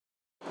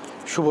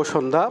শুভ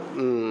সন্ধ্যা।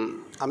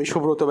 আমি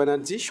সুব্রত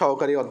ব্যানার্জি,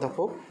 সহকারী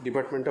অধ্যাপক,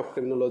 department of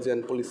criminology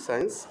and police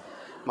science,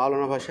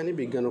 মাওলানা ভাসানী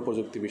বিজ্ঞান ও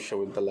প্রযুক্তি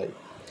বিশ্ববিদ্যালয়।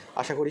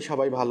 আশা করি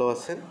সবাই ভালো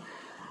আছেন।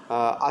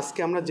 আজকে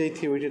আমরা যেই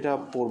থিওরিটা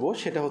পড়ব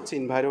সেটা হচ্ছে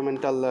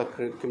এনভায়রনমেন্টাল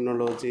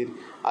ক্রিমিনোলজির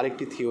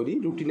আরেকটি থিওরি,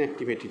 রুটিন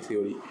অ্যাক্টিভিটি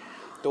থিওরি।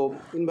 তো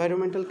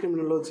এনভায়রনমেন্টাল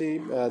ক্রিমিনোলজি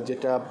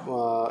যেটা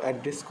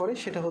অ্যাড্রেস করে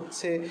সেটা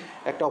হচ্ছে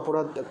একটা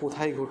অপরাধ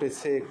কোথায়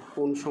ঘটেছে,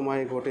 কোন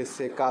সময়ে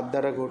ঘটেছে, কার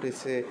দ্বারা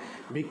ঘটেছে,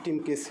 ভিকটিম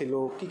কে ছিল,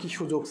 কী কী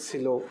সুযোগ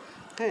ছিল,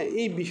 হ্যাঁ,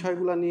 এই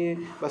বিষয়গুলো নিয়ে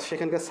বা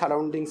সেখানকার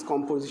সারাউন্ডিংস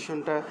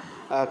কম্পোজিশনটা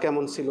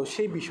কেমন ছিল,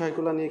 সেই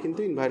বিষয়গুলো নিয়ে কিন্তু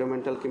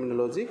এনভায়রনমেন্টাল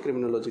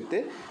ক্রিমিনোলজিতে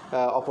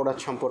অপরাধ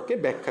সম্পর্কে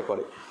ব্যাখ্যা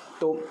করে।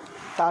 তো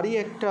তারই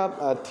একটা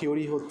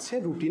থিওরি হচ্ছে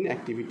রুটিন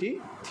অ্যাক্টিভিটি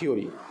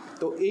থিওরি।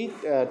 তো এই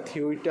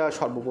থিওরিটা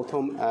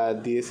সর্বপ্রথম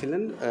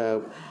দিয়েছিলেন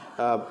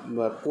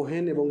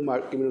কোহেন এবং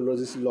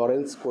ক্রিমিনোলজিস্ট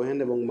লরেন্স কোহেন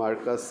এবং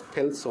মার্কাস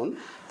ফেলসন।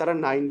 তারা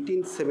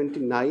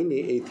 1979-এ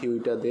এই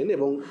থিওরিটা দেন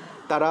এবং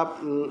তারা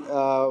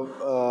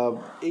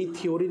এই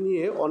থিওরি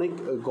নিয়ে অনেক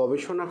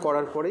গবেষণা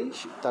করার পরেই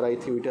তারা এই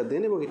থিওরিটা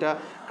দেন এবং এটা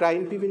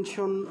ক্রাইম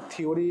প্রিভেনশন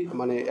থিওরি,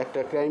 মানে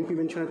একটা ক্রাইম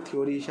প্রিভেনশনের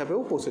থিওরি হিসাবেও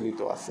প্রচলিত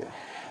আছে।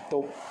 তো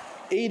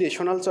এই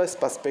রেশনাল চয়েস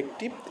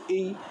পার্সপেক্টিভ,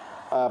 এই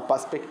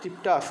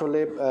পার্সপেক্টিভটা আসলে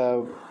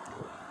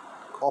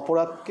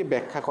অপরাধকে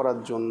ব্যাখ্যা করার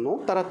জন্য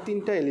তারা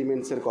তিনটা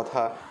এলিমেন্টসের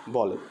কথা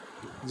বলে,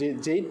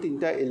 যেই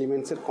তিনটা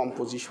এলিমেন্টসের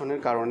কম্পোজিশনের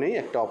কারণেই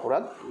একটা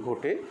অপরাধ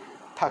ঘটে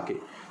থাকে।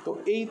 তো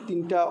এই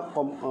তিনটা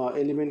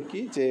এলিমেন্ট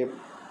কি, যে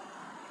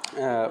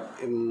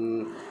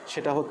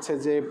সেটা হচ্ছে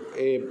যে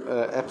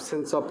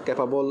অ্যাবসেন্স অফ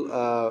ক্যাপাবল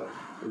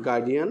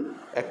গার্ডিয়ান,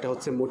 একটা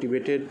হচ্ছে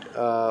মোটিভেটেড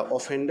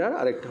অফেন্ডার,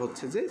 আর একটা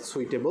হচ্ছে যে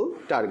সুইটেবল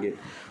টার্গেট।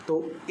 তো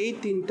এই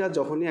তিনটা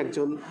যখনই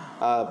একজন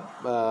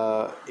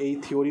এই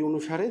থিওরি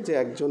অনুসারে যে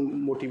একজন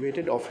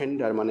মোটিভেটেড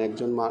অফেন্ডার, মানে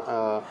একজন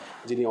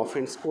যিনি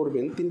অফেন্স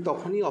করবেন, তিনি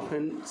তখনই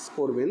অফেন্স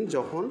করবেন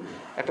যখন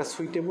একটা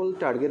সুইটেবল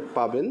টার্গেট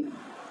পাবেন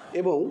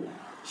এবং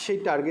সেই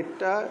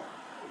টার্গেটটা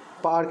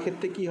পাওয়ার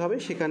ক্ষেত্রে কী হবে,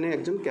 সেখানে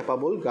একজন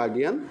ক্যাপাবল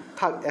গার্ডিয়ান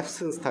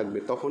অ্যাবসেন্স থাকবে,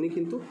 তখনই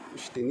কিন্তু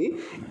তিনি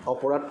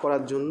অপরাধ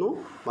করার জন্য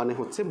মানে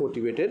হচ্ছে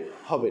মোটিভেটেড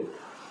হবেন।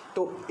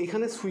 তো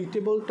এখানে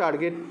সুইটেবল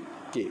টার্গেট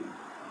কে?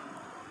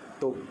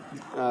 তো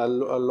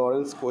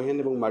লরেন্স কোহেন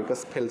এবং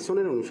মার্কাস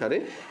ফেলসনের অনুসারে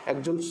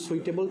একজন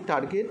সুইটেবল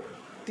টার্গেট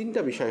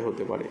তিনটা বিষয়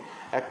হতে পারে।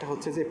 একটা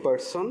হচ্ছে যে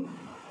পার্সন,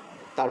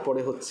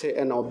 তারপরে হচ্ছে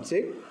অ্যান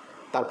অবজেক্ট,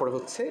 তারপরে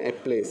হচ্ছে এ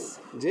প্লেস।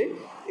 যে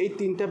এই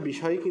তিনটা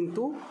বিষয়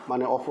কিন্তু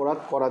মানে অপরাধ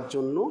করার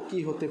জন্য কি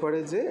হতে পারে,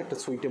 যে একটা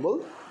সুইটেবল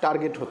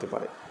টার্গেট হতে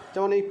পারে।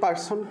 যেমন এই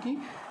পার্সন কি,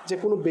 যে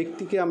কোনো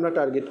ব্যক্তিকে আমরা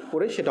টার্গেট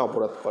করে সেটা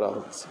অপরাধ করা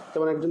হচ্ছে।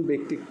 যেমন একজন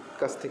ব্যক্তির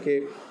কাছ থেকে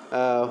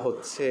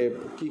হচ্ছে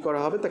কি করা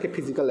হবে, তাকে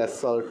ফিজিক্যাল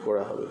অ্যাসল্ট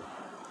করা হবে।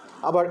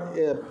 আবার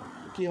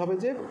কি হবে,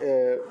 যে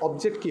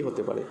অবজেক্ট কি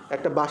হতে পারে,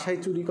 একটা বাসায়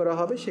চুরি করা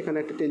হবে, সেখানে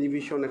একটা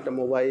টেলিভিশন, একটা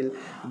মোবাইল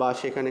বা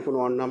সেখানে কোনো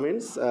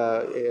অর্নামেন্টস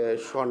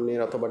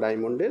স্বর্ণের অথবা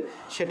ডায়মন্ডের,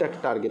 সেটা একটা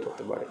টার্গেট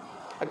হতে পারে।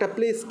 একটা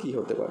প্লেস কি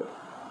হতে পারে,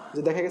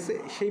 যে দেখা গেছে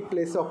সেই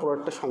প্লেসে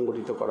অপরাধটা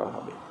সংগঠিত করা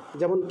হবে।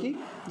 যেমন কি,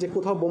 যে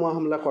কোথাও বোমা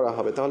হামলা করা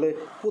হবে, তাহলে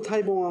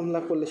কোথায় বোমা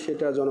হামলা করলে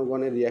সেটা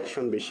জনগণের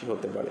রিয়াকশন বেশি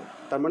হতে পারে।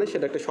 তার মানে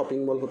সেটা একটা শপিং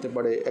মল হতে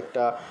পারে,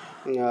 একটা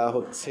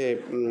হচ্ছে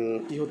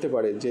কি হতে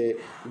পারে, যে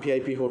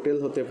ভিআইপি হোটেল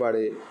হতে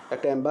পারে,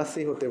 একটা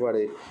অ্যাম্বাসি হতে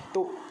পারে। তো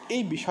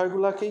এই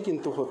বিষয়গুলোকেই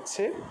কিন্তু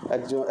হচ্ছে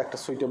একটা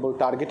সুইটেবল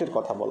টার্গেটের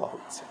কথা বলা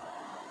হচ্ছে।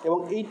 এবং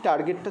এই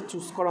টার্গেটটা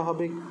চুজ করা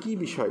হবে কি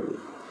বিষয়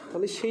নিয়ে,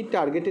 তাহলে সেই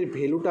টার্গেটের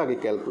ভ্যালুটা আগে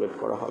ক্যালকুলেট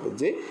করা হবে,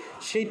 যে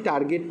সেই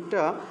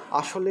টার্গেটটা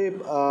আসলে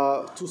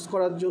চুজ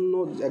করার জন্য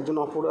একজন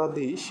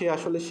অপরাধী সে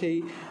আসলে সেই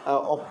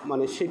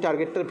মানে সেই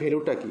টার্গেটটার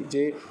ভ্যালুটা কি।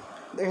 যে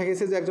দেখা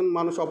গেছে যে একজন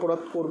মানুষ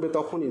অপরাধ করবে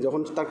তখনই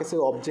যখন তার কাছে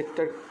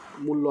অবজেক্টটার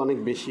মূল্য অনেক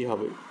বেশি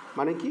হবে।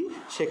 মানে কি,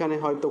 সেখানে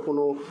হয়তো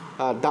কোনো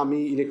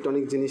দামি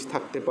ইলেকট্রনিক জিনিস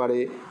থাকতে পারে,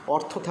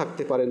 অর্থ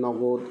থাকতে পারে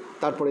নগদ,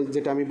 তারপরে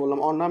যেটা আমি বললাম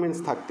অর্নামেন্টস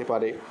থাকতে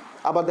পারে।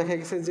 আবার দেখা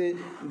গেছে যে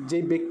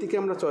যেই ব্যক্তিকে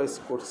আমরা চয়েস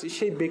করছি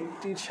সেই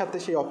ব্যক্তির সাথে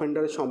সেই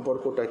অফেন্ডারের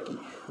সম্পর্কটা কী,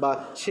 বা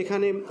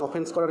সেখানে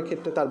অফেন্স করার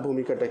ক্ষেত্রে তার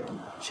ভূমিকাটা কী,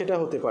 সেটা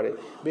হতে পারে।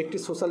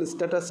 ব্যক্তির সোশ্যাল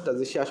স্ট্যাটাসটা,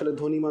 যে সে আসলে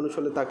ধনী মানুষ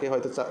হলে তাকে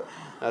হয়তো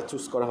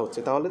চুজ করা হচ্ছে,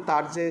 তাহলে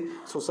তার যে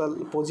সোশ্যাল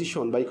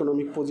পজিশন বা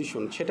ইকোনমিক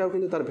পজিশন, সেটাও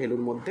কিন্তু তার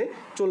ভ্যালুর মধ্যে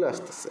চলে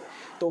আসতেছে।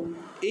 তো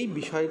এই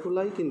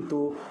বিষয়গুলাই কিন্তু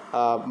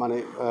মানে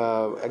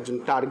একজন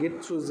টার্গেট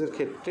চুজের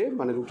ক্ষেত্রে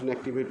মানে রুটিন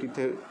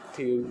অ্যাক্টিভিটিতে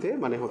থিওরিতে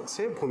মানে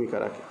হচ্ছে ভূমিকা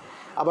রাখে।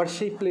 আবার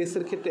সেই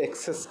প্লেসের ক্ষেত্রে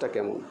অ্যাক্সেসটা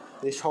কেমন,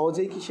 যে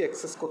সহজেই কি সে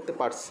অ্যাক্সেস করতে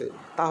পারছে,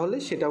 তাহলে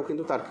সেটাও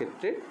কিন্তু তার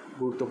ক্ষেত্রে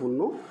গুরুত্বপূর্ণ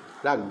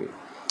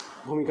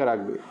ভূমিকা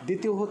রাখবে।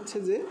 দ্বিতীয় হচ্ছে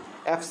যে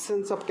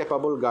absence of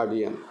capable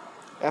guardian.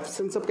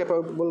 Absence of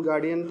capable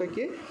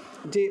গার্ডিয়ানটাকে,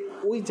 যে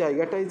ওই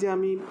জায়গাটায় যে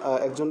আমি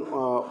একজন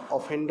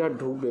অফেন্ডার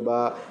ঢুকবে বা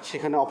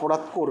সেখানে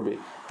অপরাধ করবে,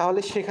 তাহলে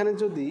সেখানে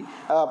যদি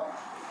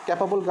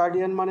ক্যাপাবল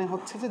গার্ডিয়ান মানে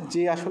হচ্ছে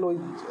যে আসলে ওই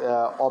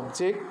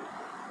অবজেক্ট,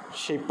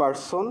 সেই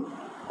পার্সন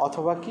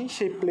অথবা কি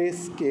সেই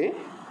প্লেসকে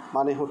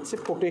মানে হচ্ছে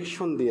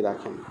প্রোটেকশন দিয়ে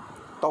রাখেন,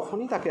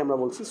 তখনই তাকে আমরা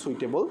বলছি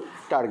সুইটেবল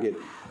টার্গেট।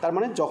 তার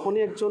মানে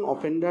যখনই একজন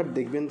অফেন্ডার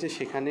দেখবেন যে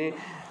সেখানে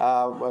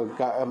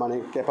মানে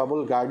ক্যাপাবল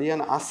গার্ডিয়ান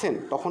আসেন,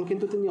 তখন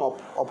কিন্তু তিনি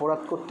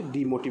অপরাধ করতে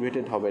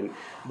ডিমোটিভেটেড হবেন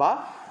বা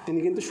তিনি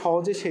কিন্তু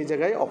সহজে সেই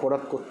জায়গায়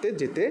অপরাধ করতে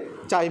যেতে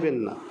চাইবেন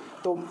না।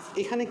 তো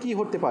এখানে কি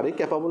হতে পারে,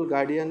 ক্যাপাবল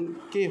গার্ডিয়ান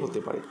কে হতে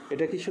পারে?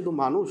 এটা কি শুধু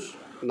মানুষ?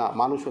 না,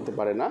 মানুষ হতে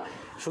পারে না,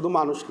 শুধু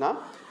মানুষ না।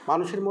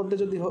 মানুষের মধ্যে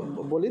যদি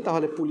বলি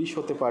তাহলে পুলিশ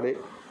হতে পারে,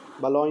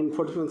 বা ল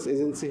এনফোর্সমেন্ট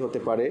এজেন্সি হতে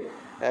পারে,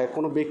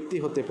 কোনো ব্যক্তি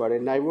হতে পারে,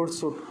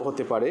 নাইবারহুড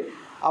হতে পারে,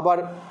 আবার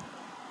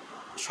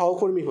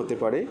সহকর্মী হতে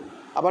পারে,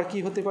 আবার কি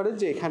হতে পারে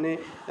যে এখানে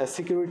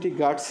সিকিউরিটি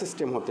গার্ড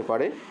সিস্টেম হতে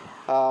পারে।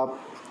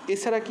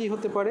 এছাড়া কি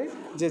হতে পারে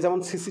যে যেমন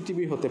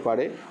সিসিটিভি হতে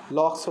পারে,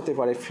 লকস হতে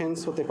পারে, ফেন্স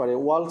হতে পারে,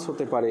 ওয়ালস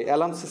হতে পারে,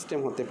 অ্যালার্ম সিস্টেম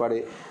হতে পারে,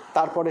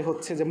 তারপরে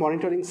হচ্ছে যে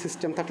মনিটরিং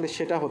সিস্টেম থাকলে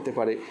সেটা হতে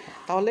পারে।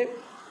 তাহলে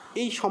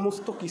এই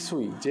সমস্ত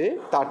কিছুই যে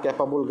তার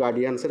ক্যাপাবল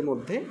গার্ডিয়ান্সের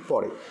মধ্যে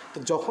পড়ে। তো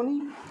যখনই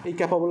এই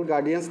ক্যাপাবল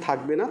গার্ডিয়ান্স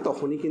থাকবে না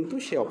তখনই কিন্তু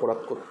সে অপরাধ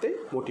করতে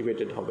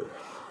মোটিভেটেড হবে।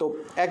 তো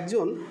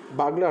একজন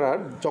বার্গলার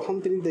যখন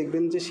তিনি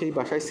দেখবেন যে সেই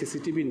বাসায়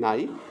সিসিটিভি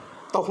নাই,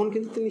 তখন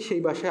কিন্তু তিনি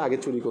সেই বাসায় আগে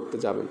চুরি করতে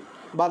যাবেন।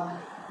 বা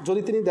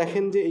যদি তিনি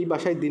দেখেন যে এই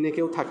বাসায় দিনে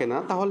কেউ থাকে না,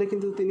 তাহলে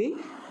কিন্তু তিনি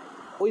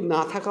ওই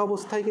না থাকা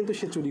অবস্থায় কিন্তু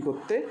সে চুরি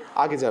করতে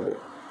আগে যাবে।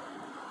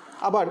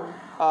 আবার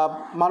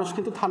মানুষ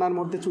কিন্তু থানার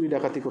মধ্যে চুরি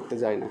ডাকাতি করতে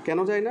যায় না। কেন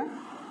যায় না?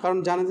 কারণ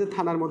জানে যে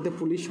থানার মধ্যে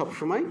পুলিশ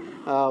সবসময়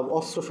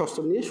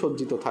অস্ত্রশস্ত্র নিয়ে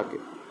সজ্জিত থাকে।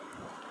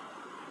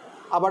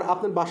 আবার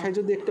আপনার বাসায়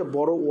যদি একটা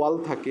বড় ওয়াল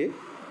থাকে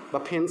বা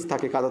ফেন্স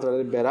থাকে,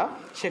 কাঁটাতারের বেড়া,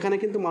 সেখানে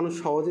কিন্তু মানুষ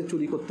সহজে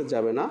চুরি করতে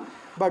যাবে না।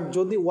 বাট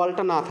যদি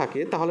ওয়ালটা না থাকে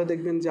তাহলে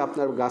দেখবেন যে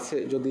আপনার গাছে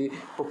যদি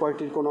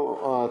প্রপার্টির কোনো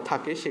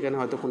থাকে, সেখানে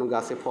হয়তো কোনো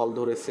গাছে ফল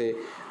ধরেছে,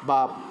 বা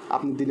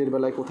আপনি দিনের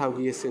বেলায় কোথাও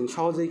গিয়েছেন,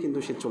 সহজেই কিন্তু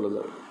সে চলে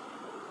যাবে।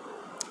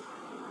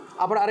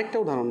 আবার আরেকটা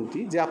উদাহরণ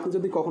দিই, যে আপনি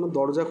যদি কখনো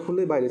দরজা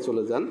খুলে বাইরে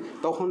চলে যান,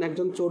 তখন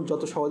একজন চোর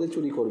যত সহজে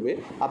চুরি করবে,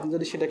 আপনি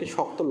যদি সেটাকে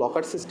শক্ত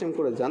লকার সিস্টেম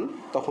করে যান,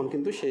 তখন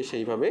কিন্তু সে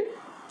সেইভাবে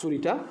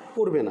চুরিটা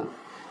করবে না।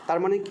 তার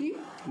মানে কি,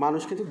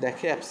 মানুষ কিন্তু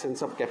দেখে অ্যাবসেন্স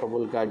অফ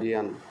ক্যাপাবল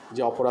গার্ডিয়ান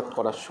যে অপরাধ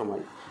করার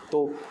সময়। তো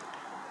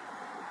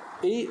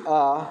এই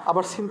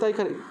আবার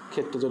ছিনতাইকার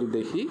ক্ষেত্রে যদি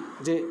দেখি,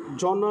 যে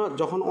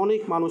যখন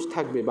অনেক মানুষ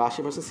থাকবে বা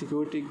আশেপাশে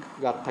সিকিউরিটি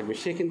গার্ড থাকবে,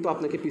 সে কিন্তু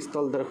আপনাকে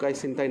পিস্তল দরকার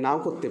ছিনতাই নাও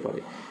করতে পারে।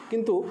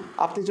 কিন্তু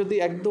আপনি যদি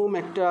একদম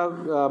একটা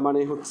মানে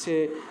হচ্ছে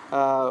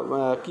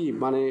কি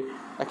মানে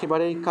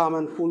একেবারেই কাম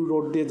অ্যান্ড কুল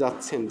রোড দিয়ে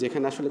যাচ্ছেন,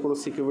 যেখানে আসলে কোনো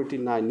সিকিউরিটি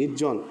নাই,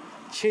 নির্জন,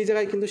 সেই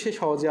জায়গায় কিন্তু সে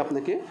সহজে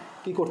আপনাকে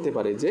কি করতে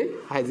পারে, যে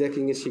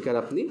হাইজ্যাকিংয়ের শিকার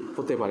আপনি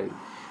হতে পারেন।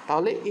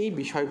 তাহলে এই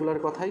বিষয়গুলোর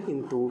কথাই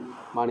কিন্তু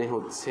মানে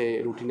হচ্ছে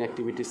রুটিন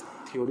অ্যাক্টিভিটিস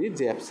থিওরির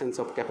যে অ্যাবসেন্স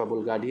অফ ক্যাপাবল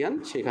গার্ডিয়ান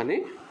সেখানে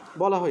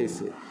বলা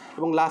হয়েছে।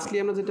 এবং লাস্টলি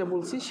আমরা যেটা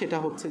বলছি সেটা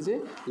হচ্ছে যে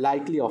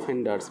লাইকলি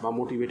অফেন্ডার্স বা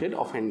মোটিভেটেড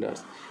অফেন্ডার্স,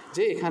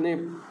 যে এখানে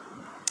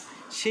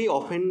সেই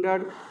অফেন্ডার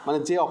মানে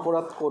যে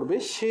অপরাধ করবে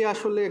সে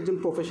আসলে একজন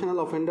প্রফেশনাল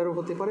অফেন্ডারও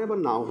হতে পারে, আবার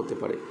নাও হতে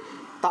পারে।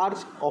 তার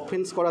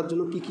অফেন্স করার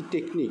জন্য কী কী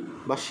টেকনিক,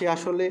 বা সে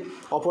আসলে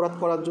অপরাধ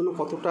করার জন্য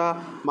কতটা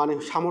মানে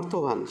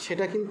সামর্থ্যবান,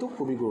 সেটা কিন্তু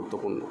খুবই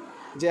গুরুত্বপূর্ণ।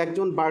 যে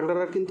একজন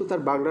বার্গলার কিন্তু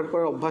তার বার্গলার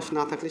করার অভ্যাস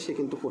না থাকলে সে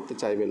কিন্তু করতে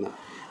চাইবে না,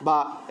 বা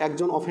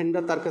একজন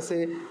অফেন্ডার তার কাছে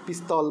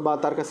পিস্তল বা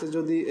তার কাছে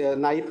যদি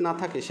নাইফ না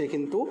থাকে, সে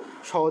কিন্তু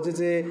সহজে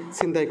যে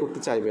ছিনতাই করতে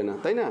চাইবে না,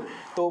 তাই না?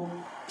 তো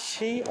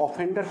সেই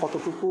অফেন্ডার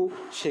কতটুকু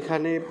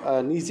সেখানে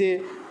নিজে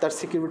তার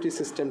সিকিউরিটি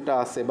সিস্টেমটা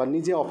আছে, বা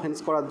নিজে অফেন্স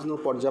করার জন্য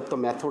পর্যাপ্ত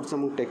মেথডস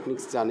এবং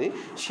টেকনিক্স জানে,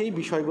 সেই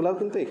বিষয়গুলোও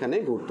কিন্তু এখানে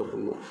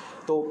গুরুত্বপূর্ণ।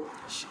 তো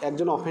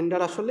একজন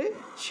অফেন্ডার আসলে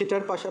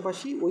সেটার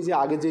পাশাপাশি ওই যে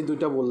আগে যে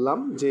দুইটা বললাম,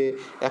 যে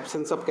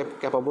অ্যাবসেন্স অফ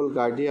ক্যাপাবল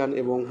গার্ডিয়ান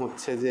এবং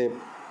হচ্ছে যে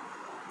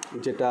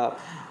যেটা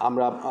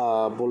আমরা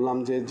বললাম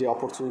যে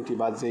অপরচুনিটি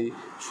বা যেই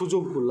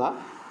সুযোগগুলা,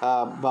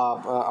 বা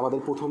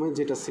আমাদের প্রথমে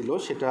যেটা ছিল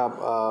সেটা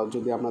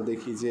যদি আমরা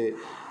দেখি যে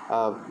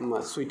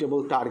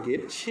সুইটেবল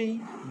টার্গেট, সেই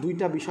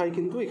দুইটা বিষয়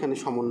কিন্তু এখানে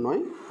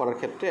সমন্বয় করার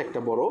ক্ষেত্রে একটা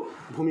বড়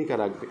ভূমিকা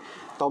রাখবে।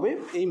 তবে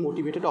এই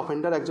মোটিভেটেড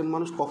অফেন্ডার একজন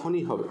মানুষ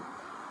কখনই হবে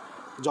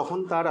যখন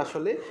তার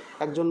আসলে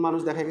একজন মানুষ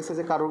দেখা গেছে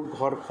যে কারোর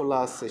ঘর খোলা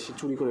আছে, সে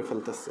চুরি করে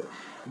ফেলতেছে,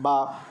 বা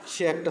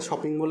সে একটা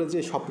শপিং মলে যে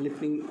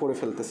শপলিফটিং করে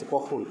ফেলতেছে।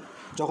 কখন?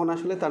 যখন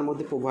আসলে তার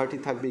মধ্যে পভার্টি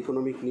থাকবে,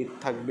 ইকোনমিক নিড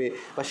থাকবে,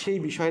 বা সেই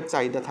বিষয়ের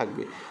চাহিদা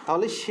থাকবে।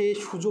 তাহলে সে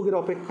সুযোগের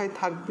অপেক্ষায়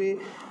থাকবে,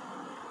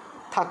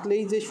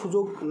 থাকলেই যে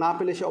সুযোগ না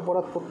পেলে সে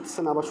অপরাধ করতেছে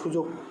না, বা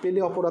সুযোগ পেলে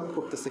অপরাধ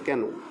করতেছে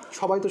কেন?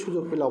 সবাই তো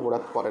সুযোগ পেলে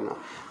অপরাধ করে না।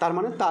 তার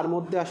মানে তার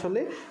মধ্যে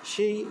আসলে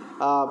সেই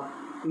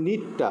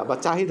নিডটা বা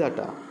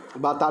চাহিদাটা,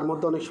 বা তার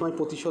মধ্যে অনেক সময়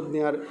প্রতিশোধ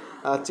নেওয়ার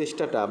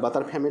চেষ্টাটা, বা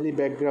তার family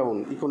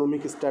background,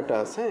 economic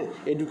status,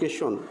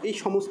 education, এই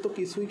সমস্ত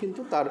কিছুই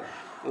কিন্তু তার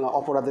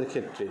অপরাধের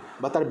ক্ষেত্রে,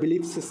 বা তার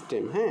বিলিফ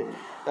সিস্টেম,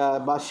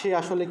 বা সে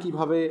আসলে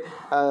কিভাবে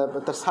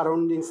তার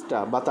সারাউন্ডিংসটা,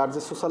 বা তার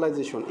যে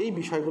সোশ্যালাইজেশন, এই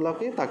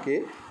বিষয়গুলোকে তাকে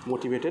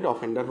মোটিভেটেড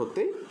অফেন্ডার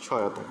হতে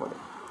সহায়তা করে।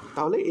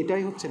 তাহলে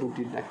এটাই হচ্ছে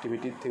রুটিন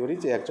অ্যাক্টিভিটি থিওরি,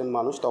 যে একজন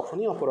মানুষ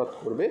তখনই অপরাধ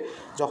করবে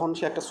যখন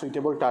সে একটা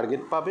সুইটেবল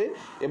টার্গেট পাবে,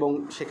 এবং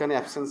সেখানে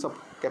অ্যাবসেন্স অফ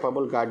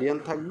ক্যাপাবল গার্ডিয়ান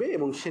থাকবে,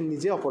 এবং সে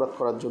নিজে অপরাধ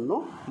করার জন্য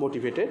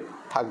মোটিভেটেড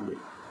থাকবে।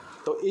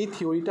 তো এই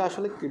থিওরিটা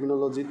আসলে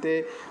ক্রিমিনোলজিতে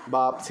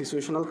বা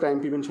সিচুয়েশনাল ক্রাইম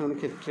প্রিভেনশনের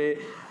ক্ষেত্রে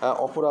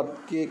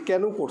অপরাধকে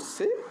কেন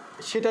করছে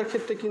সেটার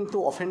ক্ষেত্রে কিন্তু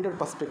অফেন্ডার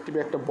পার্সপেক্টিভে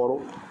একটা বড়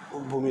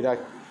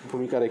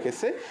ভূমিকা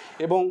রেখেছে,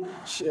 এবং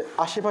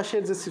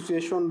আশেপাশের যে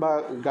সিচুয়েশন বা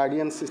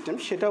গার্ডিয়ান সিস্টেম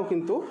সেটাও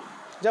কিন্তু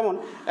যেমন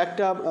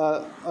একটা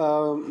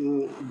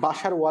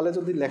বাসার ওয়ালে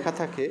যদি লেখা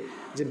থাকে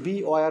যে বি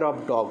ওয়্যার অফ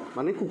ডগ,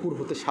 মানে কুকুর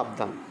হতে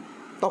সাবধান,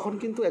 তখন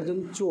কিন্তু একজন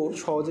চোর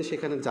সহজে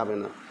সেখানে যাবে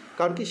না।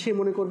 কারণ কি, সে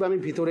মনে করবে আমি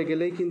ভিতরে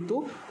গেলেই কিন্তু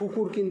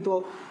কুকুর কিন্তু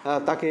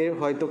তাকে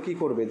হয়তো কি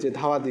করবে, যে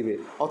ধাওয়া দিবে,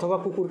 অথবা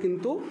কুকুর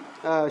কিন্তু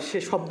সে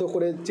শব্দ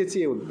করে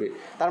চেঁচিয়ে উঠবে।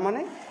 তার মানে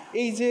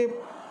এই যে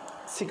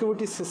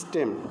সিকিউরিটি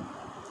সিস্টেম,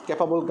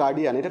 ক্যাপাবল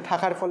গার্ডিয়ান, এটা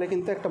থাকার ফলে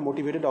কিন্তু একটা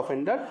মোটিভেটেড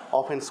অফেন্ডার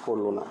অফেন্স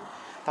করলো না।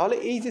 তাহলে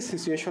এই যে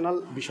সিচুয়েশনাল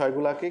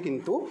বিষয়গুলোকে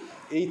কিন্তু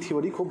এই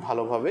থিওরি খুব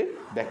ভালোভাবে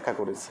ব্যাখ্যা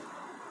করেছে।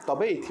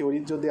 তবে এই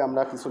থিওরির যদি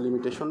আমরা কিছু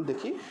লিমিটেশন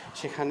দেখি,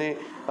 সেখানে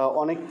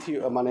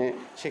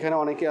সেখানে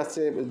অনেকে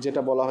আছে,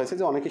 যেটা বলা হয়েছে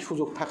যে অনেকে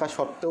সুযোগ থাকা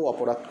সত্ত্বেও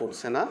অপরাধ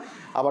করছে না।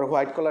 আবার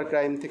হোয়াইট কলার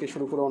ক্রাইম থেকে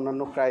শুরু করে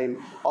অন্যান্য ক্রাইম,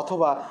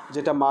 অথবা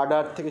যেটা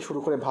মার্ডার থেকে শুরু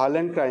করে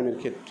ভায়োলেন্ট ক্রাইমের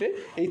ক্ষেত্রে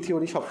এই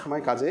থিওরি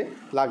সবসময় কাজে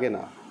লাগে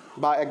না।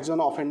 বা একজন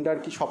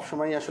অফেন্ডার কি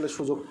সবসময় আসলে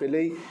সুযোগ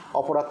পেলেই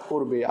অপরাধ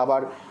করবে,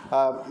 আবার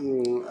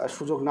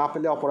সুযোগ না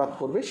পেলে অপরাধ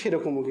করবে,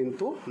 সেরকমও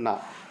কিন্তু না।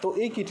 তো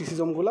এই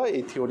ক্রিটিসিজমগুলো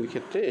এই থিওরির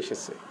ক্ষেত্রে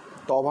এসেছে।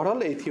 তো ওভারঅল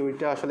এই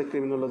থিওরিটা আসলে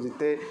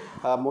ক্রিমিনোলজিতে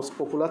মোস্ট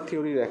পপুলার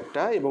থিওরির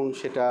একটা, এবং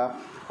সেটা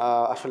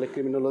আসলে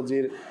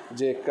ক্রিমিনোলজির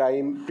যে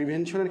ক্রাইম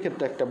প্রিভেনশনের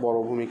ক্ষেত্রে একটা বড়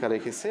ভূমিকা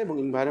রেখেছে, এবং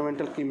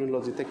এনভায়রনমেন্টাল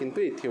ক্রিমিনোলজিতে কিন্তু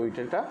এই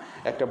থিওরিটা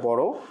একটা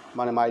বড়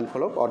মাইল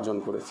ফলক অর্জন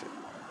করেছে।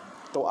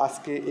 তো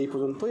আজকে এই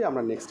পর্যন্তই।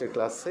 আমরা নেক্সটের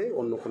ক্লাসে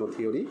অন্য কোনো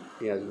থিওরি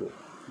নিয়ে আসবো।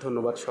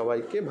 ধন্যবাদ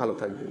সবাইকে, ভালো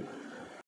থাকবেন।